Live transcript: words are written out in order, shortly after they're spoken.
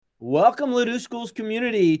Welcome, Ladue Schools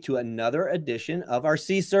community, to another edition of our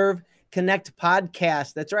C-Serve Connect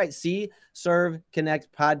podcast. That's right, C-Serve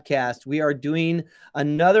Connect podcast. We are doing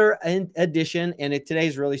another edition, and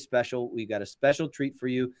today's really special. We got a special treat for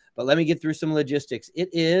you, but let me get through some logistics. It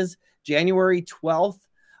is January 12th.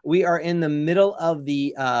 We are in the middle of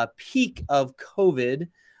the peak of COVID,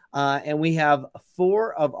 and we have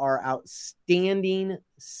 4 of our outstanding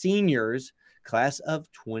seniors, class of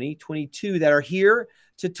 2022, that are here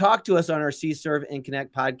to talk to us on our C-Serve and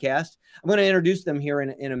Connect podcast. I'm going to introduce them here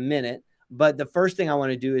in a minute, but the first thing I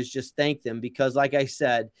want to do is just thank them because, like I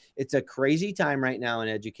said, it's a crazy time right now in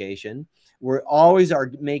education. We always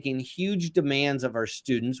are making huge demands of our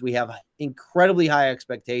students. We have incredibly high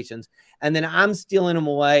expectations, and then I'm stealing them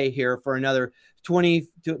away here for another 20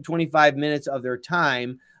 to 25 minutes of their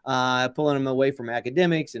time, pulling them away from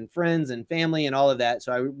academics and friends and family and all of that.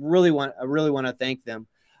 So I really want to thank them.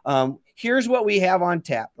 Here's what we have on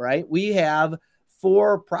tap, right? We have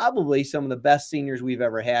 4 probably some of the best seniors we've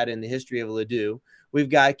ever had in the history of Ladue. We've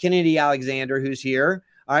got Kennedy Alexander, who's here.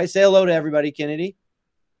 All right, say hello to everybody, Kennedy.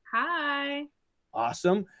 Hi.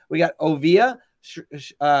 Awesome. We got Ovia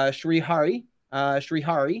Shrihari.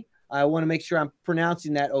 Shrihari. I want to make sure I'm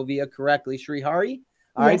pronouncing that Ovia correctly. Shrihari.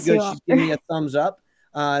 All right, good. She's giving me a thumbs up.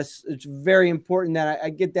 It's very important that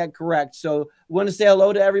I get that correct. So want to say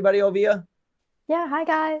hello to everybody, Ovia? Yeah, hi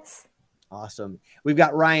guys. Awesome. We've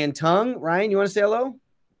got Ryan Tung. Ryan, you want to say hello?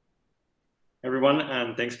 Everyone,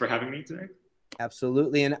 and thanks for having me today.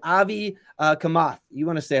 Absolutely. And Avi Kamath, you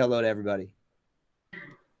want to say hello to everybody?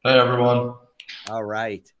 Hey, everyone. All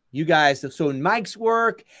right. You guys, so mics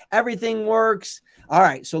work, everything works. All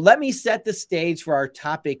right. So let me set the stage for our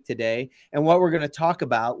topic today and what we're going to talk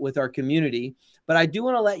about with our community. But I do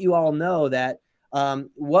want to let you all know that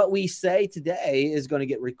what we say today is going to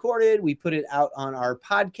get recorded. We put it out on our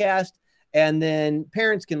podcast, and then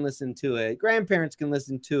parents can listen to it. Grandparents can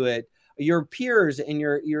listen to it. Your peers and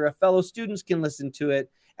your fellow students can listen to it.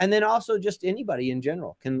 And then also just anybody in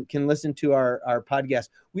general can listen to our podcast.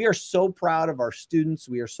 We are so proud of our students.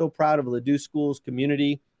 We are so proud of Ladue Schools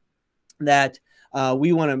community that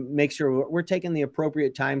we want to make sure we're taking the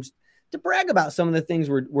appropriate times to brag about some of the things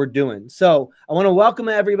we're doing. So I want to welcome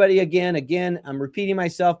everybody again. Again, I'm repeating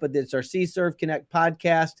myself, but it's our C-Serve Connect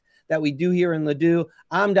podcast that we do here in Ladue.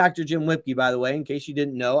 I'm Dr. Jim Whipke, by the way, in case you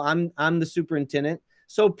didn't know. I'm the superintendent.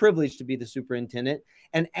 So privileged to be the superintendent.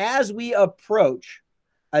 And as we approach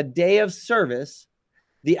a day of service,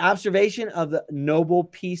 the observation of the Nobel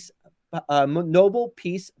Peace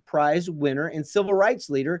Prize winner and civil rights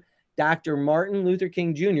leader, Dr. Martin Luther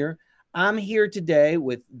King Jr., I'm here today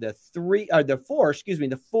with the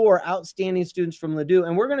 4 outstanding students from Ladue,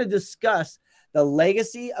 and we're going to discuss the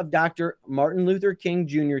legacy of Dr. Martin Luther King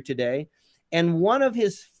Jr. today and one of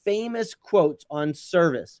his famous quotes on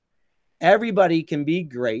service. Everybody can be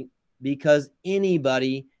great because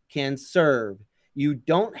anybody can serve. You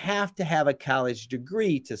don't have to have a college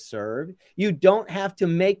degree to serve. You don't have to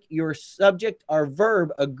make your subject or verb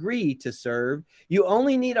agree to serve. You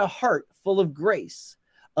only need a heart full of grace,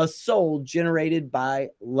 a soul generated by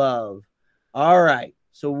love. All right.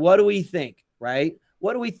 So what do we think, right?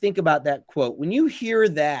 What do we think about that quote? When you hear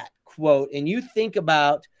that quote and you think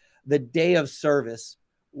about the day of service,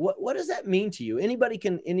 what does that mean to you? Anybody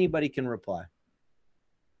can reply.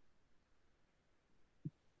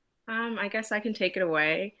 I guess I can take it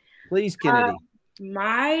away. Please, Kennedy.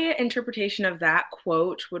 My interpretation of that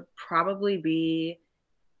quote would probably be,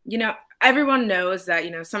 everyone knows that,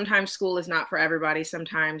 sometimes school is not for everybody.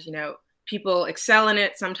 Sometimes, people excel in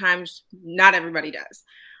it. Sometimes not everybody does.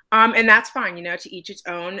 And that's fine, to each its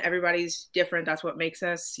own. Everybody's different. That's what makes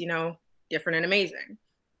us, different and amazing.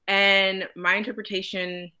 And my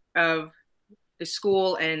interpretation of the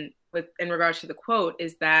school and in regards to the quote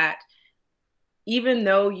is that even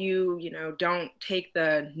though you don't take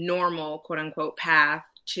the normal quote unquote path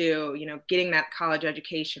to, getting that college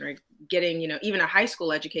education or getting, even a high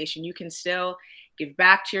school education, you can still give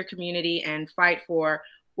back to your community and fight for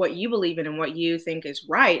what you believe in and what you think is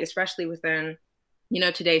right, especially within,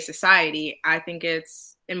 today's society. I think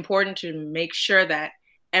it's important to make sure that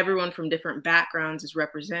everyone from different backgrounds is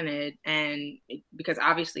represented. And because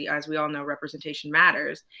obviously, as we all know, representation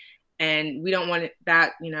matters. And we don't want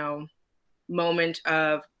that, moment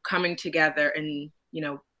of coming together and,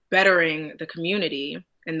 bettering the community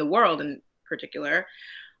and the world in particular,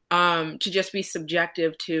 to just be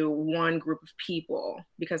subjective to one group of people,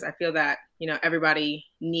 because I feel that, everybody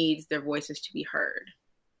needs their voices to be heard.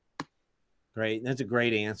 Great. That's a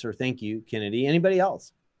great answer. Thank you, Kennedy. Anybody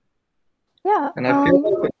else? Yeah. And I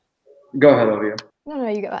feel go ahead, Olivia. No,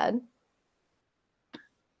 you go ahead.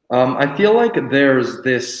 I feel like there's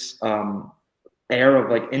this air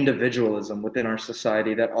of like individualism within our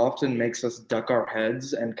society that often makes us duck our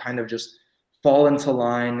heads and kind of just fall into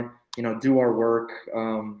line, do our work,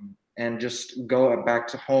 and just go back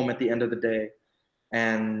to home at the end of the day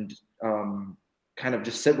and kind of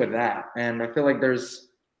just sit with that. And I feel like there's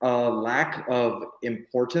a lack of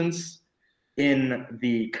importance in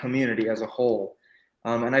the community as a whole.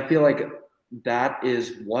 And I feel like that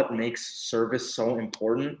is what makes service so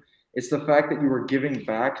important. It's the fact that you are giving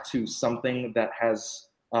back to something that has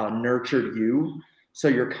nurtured you. So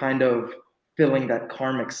you're kind of filling that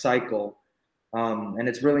karmic cycle. And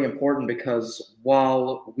it's really important because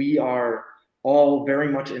while we are all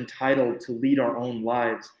very much entitled to lead our own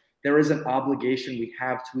lives, there is an obligation we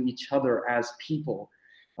have to each other as people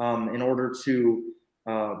in order to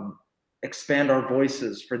expand our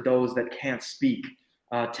voices for those that can't speak,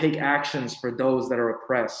 take actions for those that are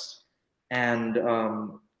oppressed, and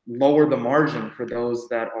lower the margin for those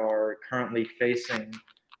that are currently facing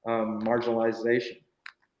marginalization.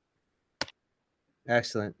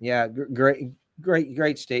 Excellent. Yeah,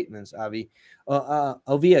 great statements, Avi.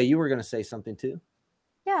 Ovia, you were going to say something too.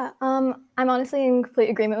 Yeah, I'm honestly in complete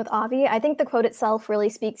agreement with Avi. I think the quote itself really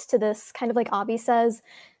speaks to this kind of, like Avi says,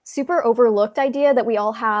 super overlooked idea that we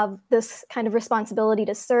all have this kind of responsibility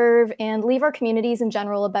to serve and leave our communities in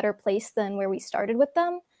general a better place than where we started with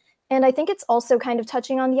them. And I think it's also kind of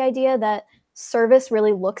touching on the idea that service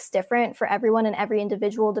really looks different for everyone and every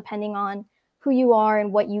individual depending on who you are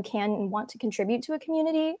and what you can and want to contribute to a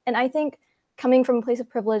community. And I think coming from a place of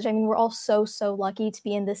privilege, I mean, we're all so lucky to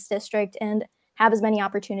be in this district and have as many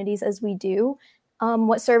opportunities as we do.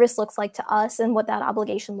 What service looks like to us and what that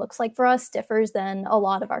obligation looks like for us differs than a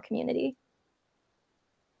lot of our community.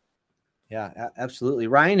 Yeah, absolutely.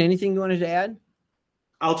 Ryan, anything you wanted to add?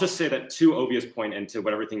 I'll just say that to Ovia's point and to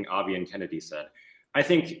what everything Avi and Kennedy said, I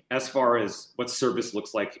think as far as what service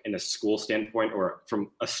looks like in a school standpoint or from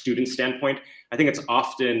a student standpoint, I think it's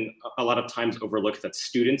often a lot of times overlooked that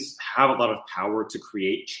students have a lot of power to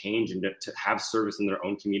create change and to have service in their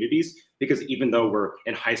own communities. Because even though we're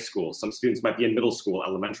in high school, some students might be in middle school,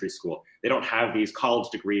 elementary school, they don't have these college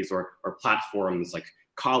degrees or platforms like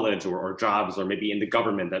college or jobs or maybe in the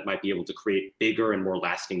government that might be able to create bigger and more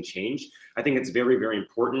lasting change. I think it's very, very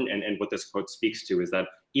important. And what this quote speaks to is that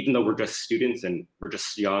even though we're just students and we're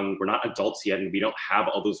just young, we're not adults yet, and we don't have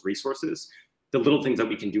all those resources, the little things that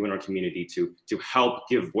we can do in our community to help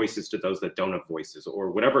give voices to those that don't have voices, or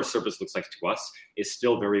whatever service looks like to us, is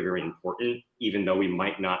still very, very important, even though we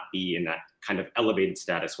might not be in that kind of elevated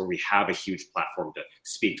status where we have a huge platform to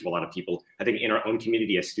speak to a lot of people. I think in our own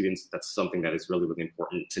community as students, that's something that is really, really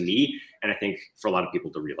important to me, and I think for a lot of people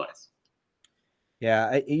to realize.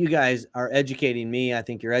 Yeah, you guys are educating me. I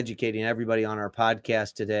think you're educating everybody on our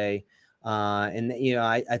podcast today. And,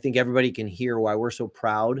 I think everybody can hear why we're so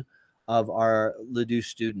proud of our Ladue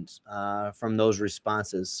students from those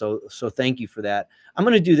responses. So thank you for that. I'm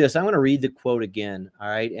going to do this. I'm going to read the quote again. All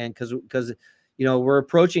right. And because we're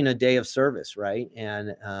approaching a day of service, right?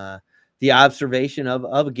 And the observation of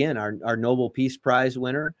again, our Nobel Peace Prize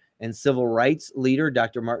winner and civil rights leader,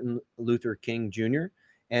 Dr. Martin Luther King Jr.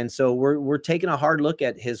 And so we're taking a hard look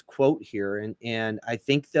at his quote here. And I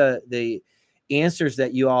think the answers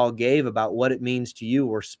that you all gave about what it means to you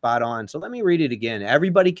were spot on. So let me read it again.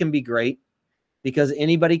 Everybody can be great because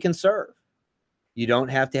anybody can serve. You don't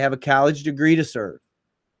have to have a college degree to serve.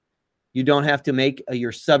 You don't have to make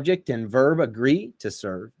your subject and verb agree to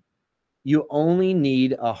serve. You only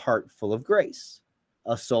need a heart full of grace,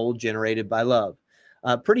 a soul generated by love.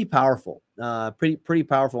 Pretty powerful, pretty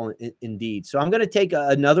powerful indeed. So I'm going to take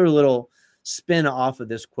another little spin off of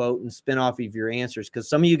this quote and spin off of your answers, because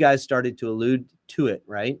some of you guys started to allude to it,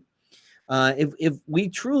 right? If we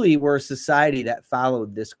truly were a society that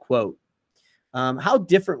followed this quote, how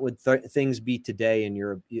different would things be today in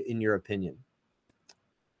your opinion?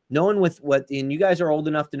 Knowing and you guys are old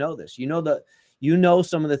enough to know this, you know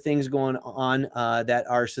some of the things going on that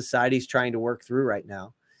our society's trying to work through right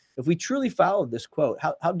now. If we truly followed this quote,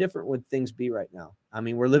 how different would things be right now? I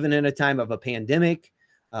mean, we're living in a time of a pandemic,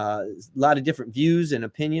 a lot of different views and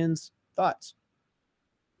opinions. Thoughts?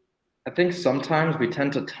 I think sometimes we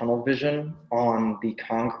tend to tunnel vision on the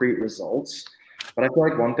concrete results, but I feel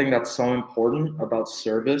like one thing that's so important about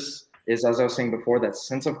service is, as I was saying before, that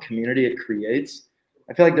sense of community it creates.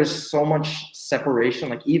 I feel like there's so much separation,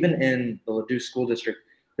 like even in the Ladue School District,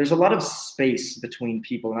 there's a lot of space between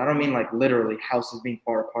people. And I don't mean like literally houses being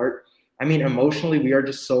far apart. I mean, emotionally, we are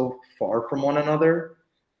just so far from one another.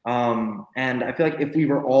 And I feel like if we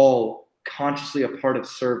were all consciously a part of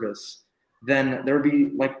service, then there would be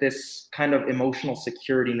like this kind of emotional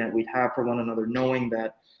security net we'd have for one another, knowing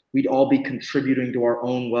that we'd all be contributing to our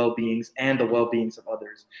own well-beings and the well-beings of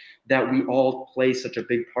others, that we all play such a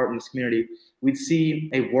big part in this community, we'd see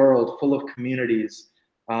a world full of communities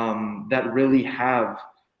that really have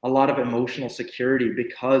a lot of emotional security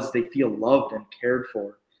because they feel loved and cared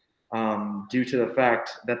for, due to the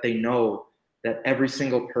fact that they know that every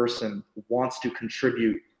single person wants to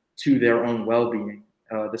contribute to their own well-being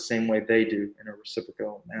the same way they do in a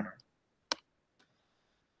reciprocal manner.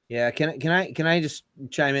 Yeah, can I just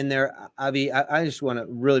chime in there, Avi? I just want to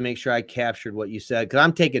really make sure I captured what you said, because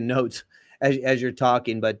I'm taking notes as you're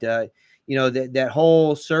talking. But you know, that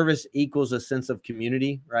whole service equals a sense of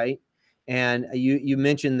community, right? And you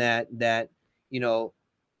mentioned that you know,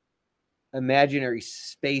 imaginary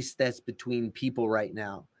space that's between people right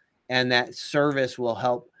now, and that service will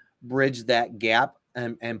help bridge that gap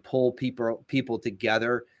and pull people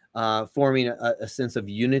together, forming a sense of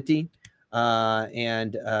unity.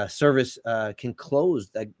 And service can close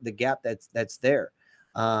the gap that's there.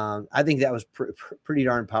 I think that was pretty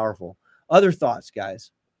darn powerful. Other thoughts,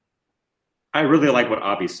 guys? I really like what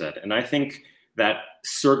Avi said, and I think that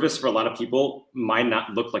service for a lot of people might not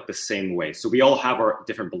look like the same way. So we all have our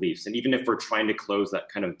different beliefs. And even if we're trying to close that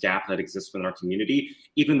kind of gap that exists within our community,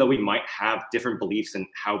 even though we might have different beliefs in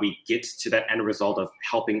how we get to that end result of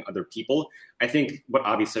helping other people, I think what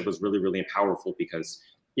Avi said was really, really powerful, because,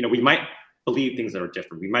 you know, we might believe things that are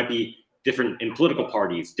different. We might be different in political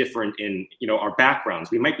parties, different in, you know, our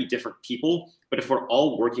backgrounds. We might be different people, but if we're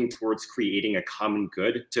all working towards creating a common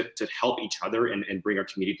good to help each other and bring our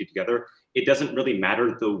community together, it doesn't really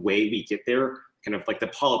matter the way we get there, kind of like the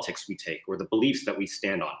politics we take or the beliefs that we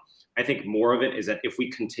stand on. I think more of it is that if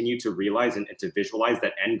we continue to realize and to visualize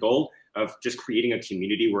that end goal of just creating a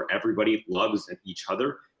community where everybody loves each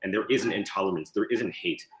other and there isn't intolerance, there isn't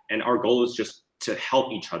hate, and our goal is just to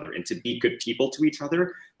help each other and to be good people to each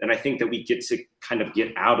other, then I think that we get to kind of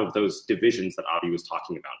get out of those divisions that Avi was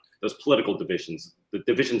talking about, those political divisions, the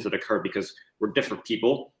divisions that occur because we're different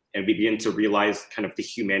people, and we begin to realize kind of the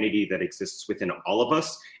humanity that exists within all of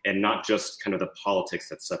us and not just kind of the politics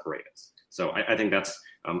that separate us. So I think that's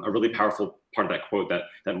a really powerful part of that quote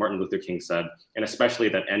that Martin Luther King said, and especially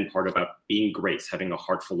that end part about being grace, having a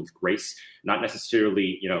heart full of grace, not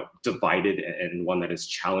necessarily, you know, divided and one that is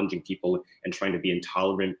challenging people and trying to be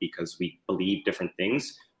intolerant because we believe different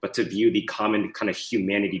things, but to view the common kind of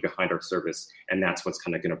humanity behind our service, and that's what's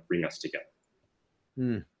kind of going to bring us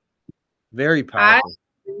together. Very powerful.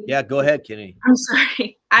 Yeah, go ahead, Kenny. I'm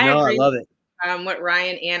sorry. I agree. I love it. What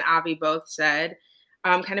Ryan and Avi both said.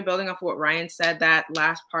 Kind of building off what Ryan said, that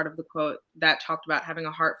last part of the quote that talked about having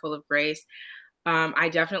a heart full of grace. I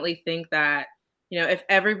definitely think that, you know, if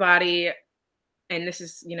everybody, and this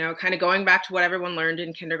is, you know, kind of going back to what everyone learned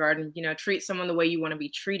in kindergarten, you know, treat someone the way you want to be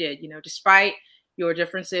treated, you know, despite your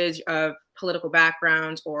differences of political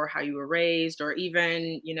backgrounds or how you were raised or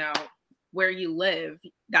even, you know, where you live,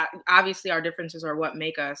 that obviously our differences are what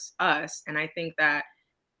make us us. And I think that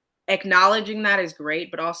acknowledging that is great,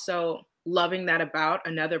 but also loving that about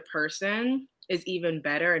another person is even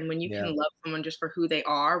better. And when you can love someone just for who they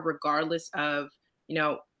are, regardless of, you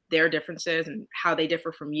know, their differences and how they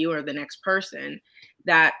differ from you or the next person,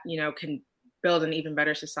 that, you know, can build an even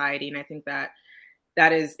better society. And I think that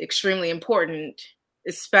that is extremely important,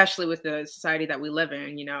 especially with the society that we live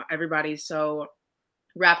in. You know, everybody's so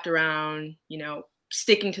wrapped around, you know,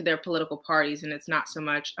 sticking to their political parties, and it's not so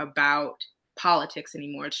much about politics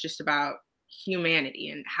anymore. It's just about humanity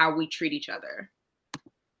and how we treat each other.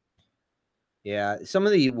 Yeah, some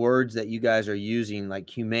of the words that you guys are using, like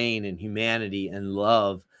humane and humanity and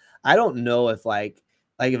love, I don't know if like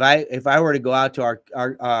if I were to go out to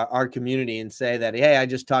our community and say that, hey, I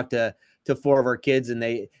just talked to 4 of our kids and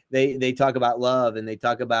they talk about love and they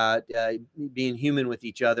talk about being human with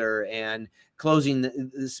each other and closing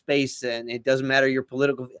the space, and it doesn't matter your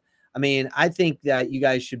political. I mean, I think that you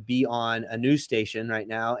guys should be on a news station right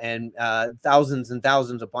now, and thousands and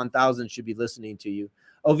thousands upon thousands should be listening to you.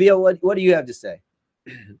 Ovia, what do you have to say?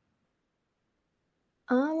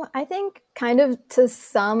 I think kind of to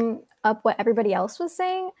sum up what everybody else was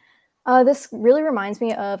saying, this really reminds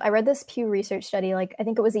me of, I read this Pew Research study, like I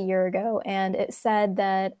think it was a year ago, and it said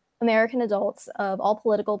that American adults of all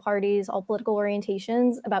political parties, all political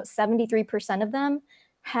orientations, about 73% of them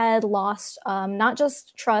had lost not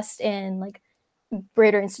just trust in like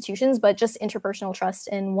greater institutions, but just interpersonal trust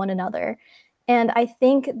in one another. And I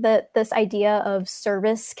think that this idea of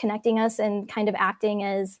service connecting us and kind of acting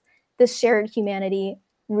as this shared humanity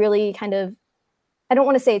really kind of, I don't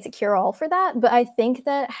want to say it's a cure-all for that, but I think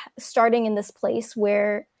that starting in this place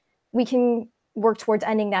where we can work towards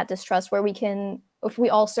ending that distrust, where we can, if we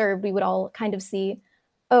all serve, we would all kind of see,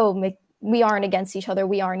 oh, we aren't against each other.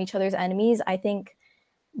 We aren't each other's enemies. I think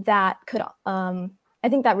that could, I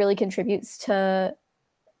think that really contributes to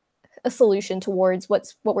a solution towards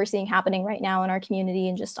what we're seeing happening right now in our community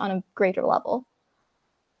and just on a greater level.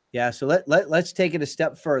 Yeah. So let's take it a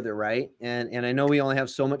step further. Right. And I know we only have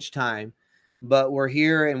so much time, but we're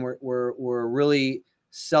here and we're really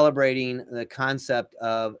celebrating the concept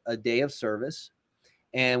of a day of service.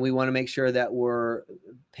 And we want to make sure that we're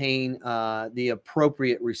paying the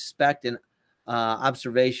appropriate respect and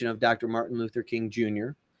observation of Dr. Martin Luther King Jr.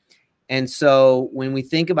 And so when we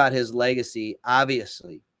think about his legacy,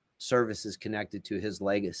 obviously service is connected to his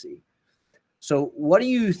legacy. So what do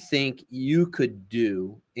you think you could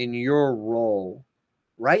do in your role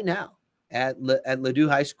right now at Ladue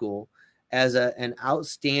High School as an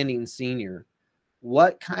outstanding senior?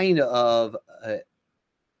 What kind of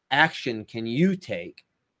action can you take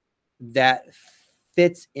that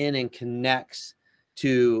fits in and connects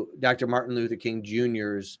to Dr. Martin Luther King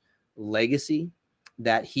Jr.'s legacy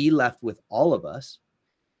that he left with all of us,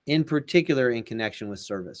 in particular in connection with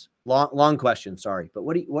service? Long question, sorry, but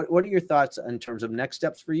what are your thoughts in terms of next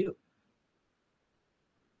steps for you?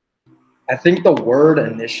 I think the word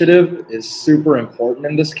initiative is super important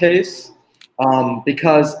in this case,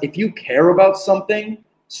 because if you care about something,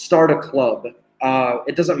 start a club.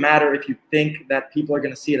 It doesn't matter if you think that people are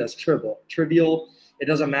going to see it as trivial. It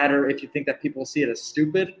doesn't matter if you think that people see it as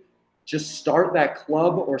stupid. Just start that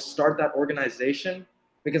club or start that organization,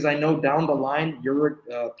 because I know down the line, your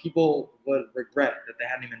people would regret that they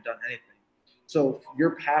haven't even done anything. So if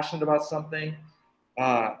you're passionate about something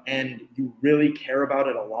and you really care about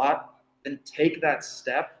it a lot, then take that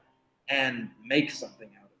step and make something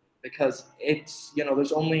out of it. Because it's,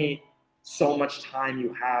 there's only so much time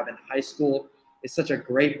you have, and high school is such a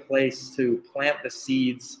great place to plant the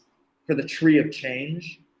seeds for the tree of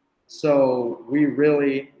change. So we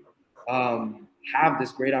really have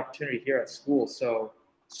this great opportunity here at school. So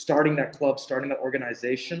starting that club, starting that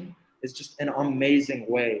organization is just an amazing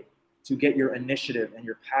way to get your initiative and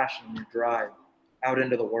your passion and your drive out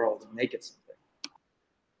into the world and make it something.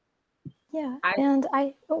 Yeah,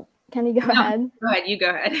 can you go ahead? Go ahead, you go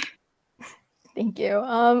ahead. Thank you.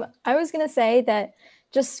 I was going to say that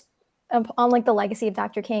just on like the legacy of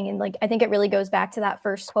Dr. King, and like I think it really goes back to that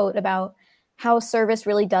first quote about how service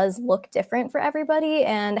really does look different for everybody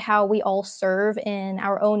and how we all serve in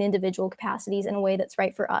our own individual capacities in a way that's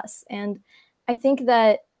right for us. And I think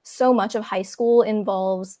that so much of high school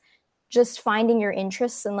involves just finding your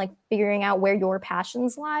interests and like figuring out where your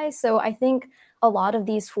passions lie. So I think a lot of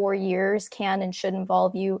these 4 years can and should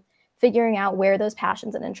involve you figuring out where those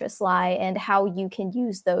passions and interests lie and how you can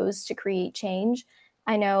use those to create change.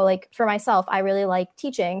 I know, like for myself, I really like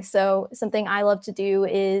teaching. So something I love to do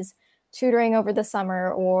is tutoring over the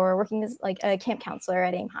summer or working as like a camp counselor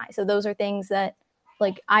at Aim High. So those are things that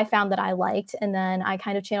like I found that I liked, and then I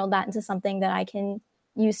kind of channeled that into something that I can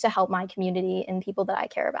use to help my community and people that I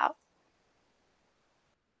care about.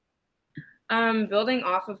 Building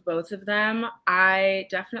off of both of them, I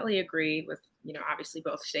definitely agree with, obviously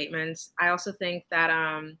both statements. I also think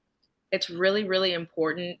that it's really, really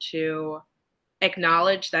important to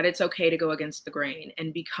acknowledge that it's okay to go against the grain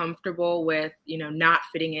and be comfortable with, not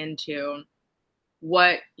fitting into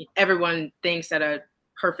what everyone thinks that a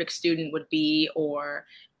perfect student would be, or,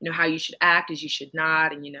 how you should act as you should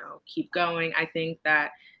not, and, keep going. I think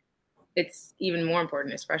that it's even more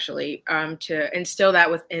important, especially to instill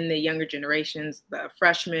that within the younger generations, the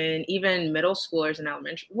freshmen, even middle schoolers and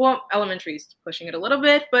elementary is pushing it a little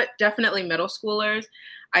bit, but definitely middle schoolers.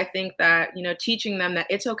 I think that, teaching them that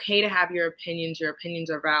it's okay to have your opinions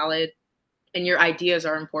are valid, and your ideas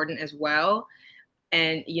are important as well.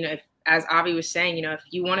 And, if, as Avi was saying, if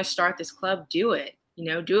you want to start this club, do it.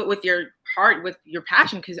 Do it with your heart, with your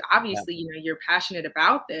passion, because obviously, you're passionate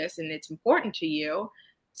about this and it's important to you.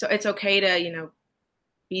 So it's okay to,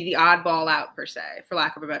 be the oddball out, per se, for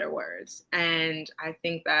lack of a better words. And I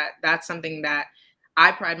think that that's something that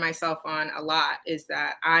I pride myself on a lot, is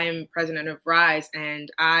that I'm president of RISE, and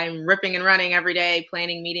I'm ripping and running every day,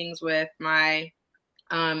 planning meetings with my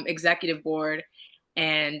executive board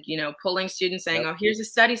and, pulling students saying, oh, here's a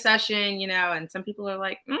study session, and some people are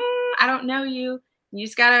like, I don't know you. You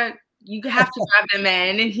have to grab them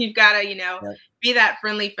in, and you've got to, be that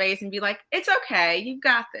friendly face and be like, it's okay. You've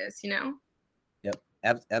got this,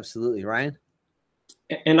 Yep. Absolutely. Ryan?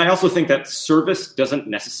 And I also think that service doesn't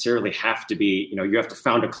necessarily have to be, you have to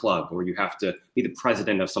found a club or you have to be the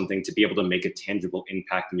president of something to be able to make a tangible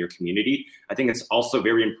impact in your community. I think it's also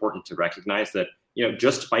very important to recognize that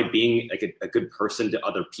just by being like a good person to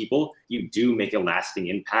other people, you do make a lasting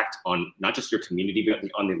impact on not just your community, but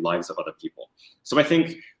on the lives of other people. So I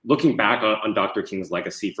think looking back on Dr. King's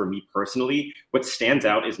legacy, for me personally, what stands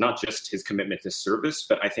out is not just his commitment to service,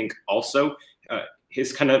 but I think also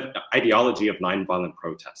his kind of ideology of nonviolent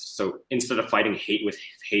protest. So instead of fighting hate with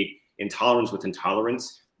hate, intolerance with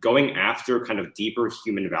intolerance, going after kind of deeper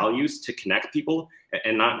human values to connect people,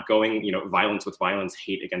 and not going, violence with violence,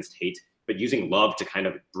 hate against hate, but using love to kind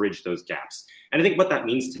of bridge those gaps. And I think what that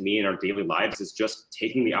means to me in our daily lives is just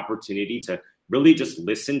taking the opportunity to really just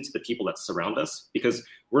listen to the people that surround us, because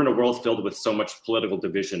we're in a world filled with so much political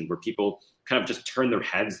division where people kind of just turn their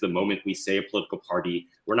heads the moment we say a political party.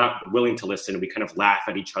 We're not willing to listen. We kind of laugh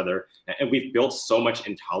at each other. And we've built so much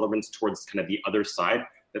intolerance towards kind of the other side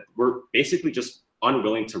that we're basically just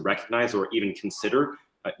unwilling to recognize or even consider,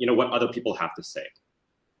 what other people have to say.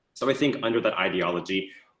 So I think under that ideology,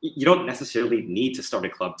 you don't necessarily need to start a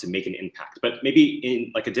club to make an impact, but maybe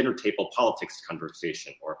in like a dinner table politics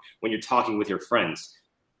conversation, or when you're talking with your friends,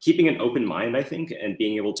 keeping an open mind, I think, and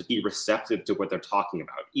being able to be receptive to what they're talking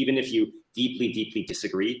about, even if you deeply, deeply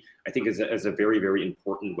disagree, I think is a very, very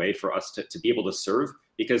important way for us to be able to serve,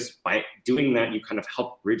 because by doing that, you kind of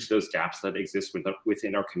help bridge those gaps that exist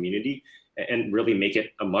within our community and really make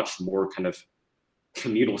it a much more kind of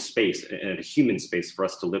communal space and a human space for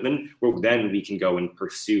us to live in, where then we can go and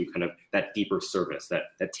pursue kind of that deeper service, that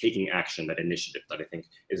taking action, that initiative that I think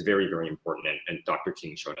is very, very important. And Dr.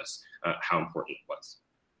 King showed us how important it was.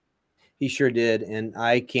 He sure did. And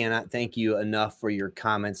I cannot thank you enough for your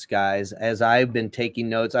comments, guys. As I've been taking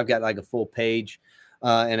notes, I've got like a full page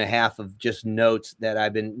and a half of just notes that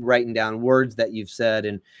I've been writing down, words that you've said.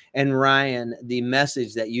 And Ryan, the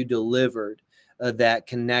message that you delivered that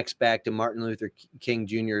connects back to Martin Luther King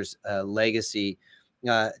Jr.'s legacy,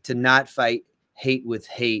 to not fight hate with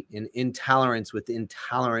hate and intolerance with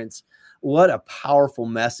intolerance. What a powerful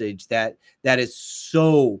message that is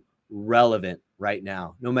so relevant right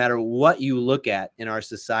now. No matter what you look at in our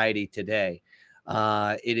society today,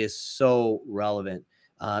 it is so relevant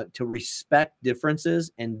to respect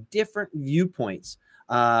differences and different viewpoints.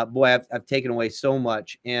 Boy, I've taken away so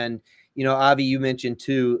much. And Avi, you mentioned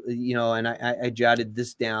too, and I jotted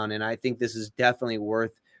this down, and I think this is definitely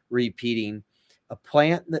worth repeating.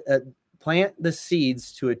 Plant the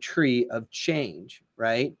seeds to a tree of change,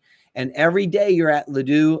 right? And every day you're at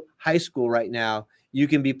Ladue High School right now, you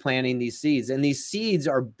can be planting these seeds, and these seeds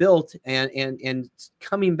are built. And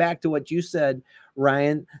coming back to what you said,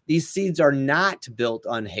 Ryan, these seeds are not built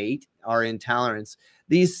on hate or intolerance.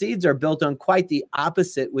 These seeds are built on quite the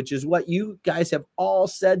opposite, which is what you guys have all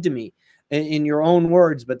said to me in your own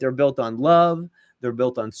words, but they're built on love. They're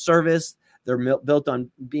built on service. They're built on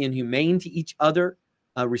being humane to each other,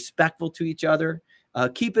 respectful to each other,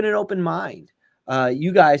 keeping an open mind.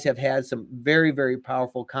 You guys have had some very, very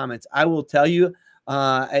powerful comments. I will tell you,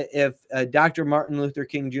 if Dr. Martin Luther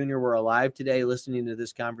King Jr. were alive today listening to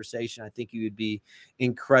this conversation, I think you would be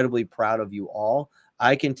incredibly proud of you all.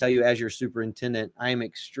 I can tell you, as your superintendent, I am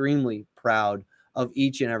extremely proud of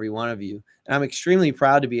each and every one of you. And I'm extremely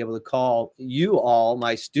proud to be able to call you all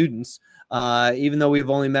my students, even though we've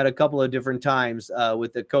only met a couple of different times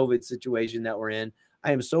with the COVID situation that we're in.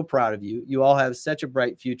 I am so proud of you. You all have such a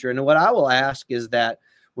bright future. And what I will ask is that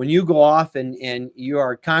when you go off and you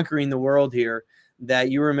are conquering the world here, that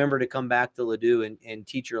you remember to come back to Ladue and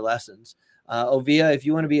teach your lessons. Ovia, if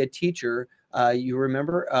you want to be a teacher, you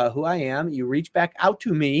remember who I am. You reach back out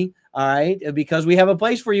to me, all right, because we have a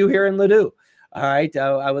place for you here in Ladue. All right,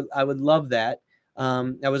 I would love that.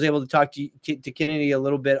 I was able to talk to Kennedy a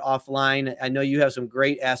little bit offline. I know you have some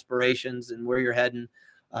great aspirations and where you're heading,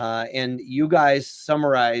 and you guys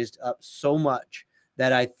summarized up so much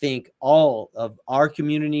that I think all of our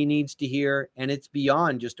community needs to hear, and it's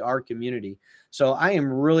beyond just our community. So I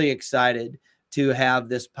am really excited to have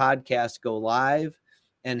this podcast go live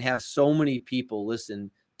and have so many people listen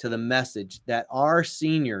to the message that our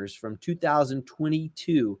seniors from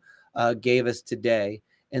 2022 gave us today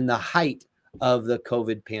in the height of the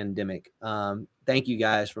COVID pandemic. Thank you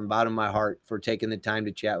guys from the bottom of my heart for taking the time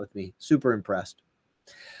to chat with me. Super impressed.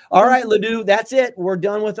 All right, Ladue, that's it. We're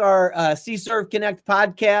done with our C-Serve Connect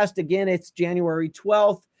podcast. Again, it's January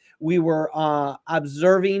 12th. We were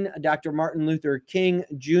observing Dr. Martin Luther King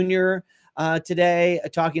Jr. Today,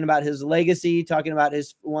 talking about his legacy, talking about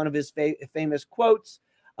one of his famous quotes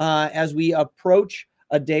as we approach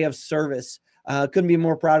a day of service. Couldn't be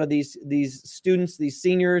more proud of these students, these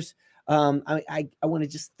seniors. I want to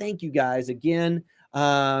just thank you guys again.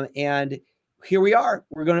 And here we are.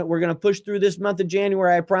 We're gonna push through this month of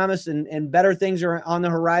January, I promise, and better things are on the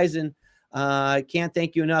horizon. I can't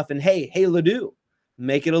thank you enough. And hey, Ladue,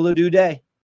 Make it a Ladue day.